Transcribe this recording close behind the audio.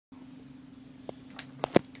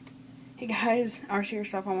Hey guys, RC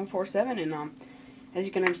Stuff on 147, and as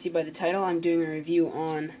you can already see by the title, I'm doing a review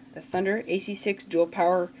on the Thunder AC6 dual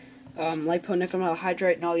power lipo nickel metal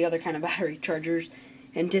hydride and all the other kind of battery chargers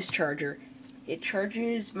and discharger. It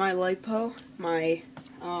charges my lipo, if I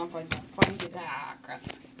find it, crap,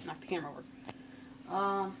 knocked the camera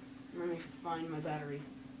over. Let me find my battery.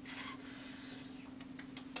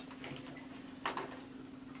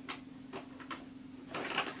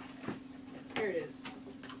 Here it is.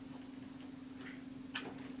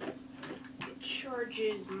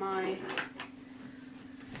 Charges my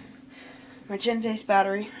Gen AC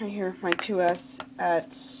battery right here, my 2S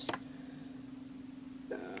at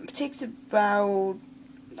it takes about,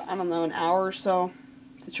 I don't know, an hour or so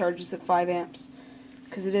to charge this at 5 amps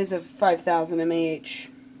because it is a 5000 mAh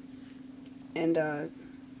and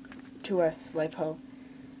 2S lipo.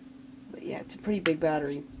 But yeah, it's a pretty big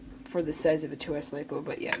battery for the size of a 2S lipo,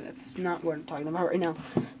 but yeah, that's not what I'm talking about right now.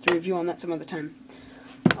 To review on that some other time.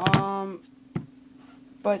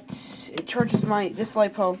 But it charges this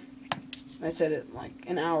lipo, I said it, like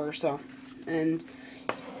an hour or so. And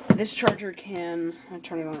this charger can, I'll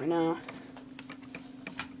turn it on right now.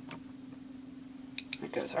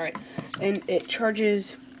 It goes, alright. And it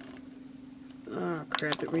charges, oh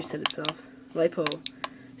crap, it reset itself. Lipo. So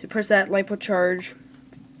you press that, lipo charge,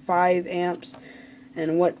 5 amps,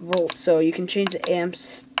 and what volts. So you can change the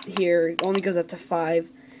amps here. It only goes up to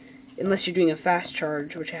 5. Unless you're doing a fast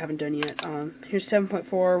charge, which I haven't done yet. Here's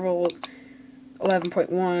 7.4 volt, 11.1,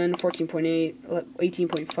 14.8,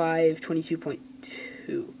 18.5, 22.2,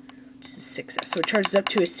 which is a 6S. So it charges up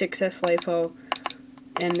to a 6S lipo,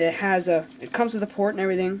 and it comes with a port and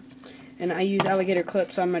everything. And I use alligator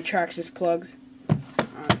clips on my Traxxas plugs.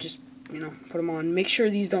 Just, put them on. Make sure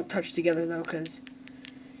these don't touch together though, because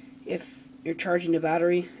if you're charging the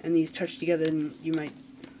battery and these touch together, then you might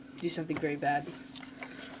do something very bad.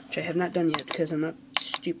 Which I have not done yet because I'm not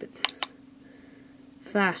stupid.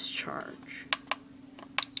 Fast charge.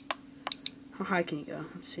 How high can you go?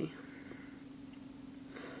 Let's see.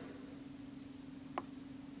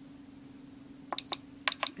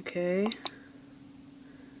 Okay.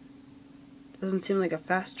 Doesn't seem like a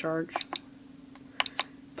fast charge.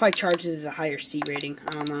 Probably charges at a higher C rating.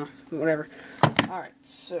 I don't know. Whatever. Alright,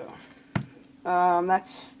 so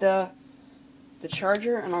that's the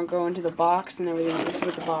charger, and I'll go into the box and everything. This is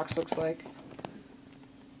what the box looks like.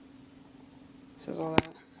 Says all that.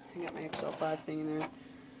 I got my XL5 thing in there.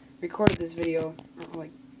 Recorded this video like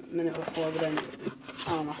a minute before, but then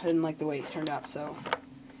I don't know, I didn't like the way it turned out, so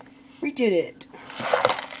redid it.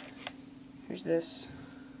 Here's this.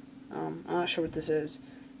 I'm not sure what this is.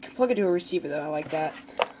 You can plug it to a receiver though. I like that.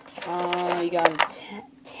 You got a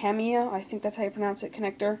Tamiya, I think that's how you pronounce it,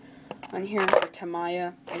 connector on here, or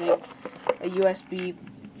Tamiya, I think. A USB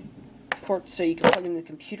port so you can plug in the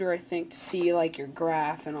computer, I think, to see like your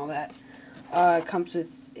graph and all that. It comes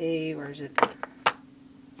with a, where is it?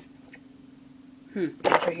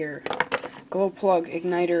 It's right here. Glow plug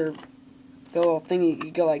igniter, the little thing you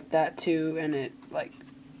go like that too, and it like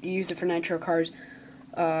you use it for nitro cars.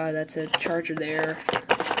 That's a charger there,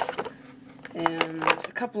 and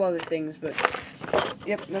a couple other things, but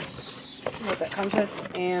yep, that's what that comes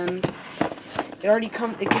with. And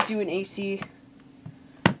it gives you an AC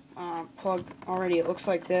plug already. It looks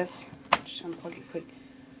like this. Just unplug it quick.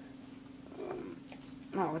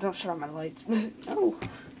 No, don't shut off my lights. No.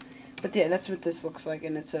 But yeah, that's what this looks like,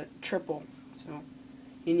 and it's a triple. So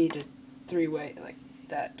you need a 3-way, like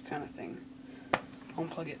that kind of thing.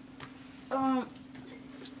 Unplug it.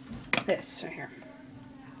 This right here.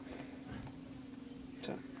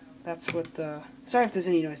 So that's what the. Sorry if there's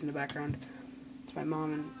any noise in the background. It's my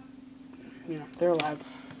mom and. They're loud.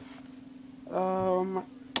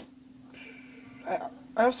 I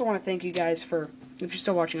also want to thank you guys for, if you're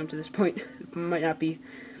still watching up to this point, it might not be,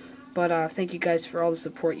 but thank you guys for all the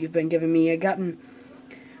support you've been giving me. I've gotten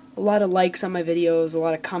a lot of likes on my videos, a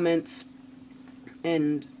lot of comments,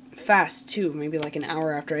 and fast too, maybe like an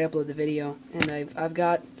hour after I upload the video, and I've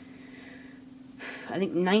got, I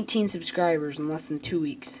think, 19 subscribers in less than 2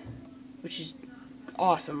 weeks, which is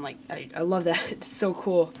awesome. Like, I love that. It's so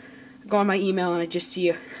cool. Go on my email and I just see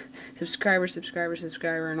a subscriber,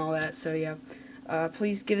 and all that. So yeah,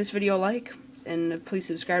 please give this video a like, and please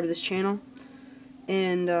subscribe to this channel,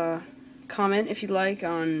 and comment if you'd like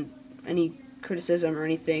on any criticism or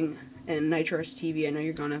anything. And NITRORCX TV, I know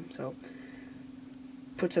you're gonna, so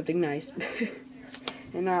put something nice.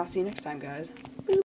 And I'll see you next time, guys.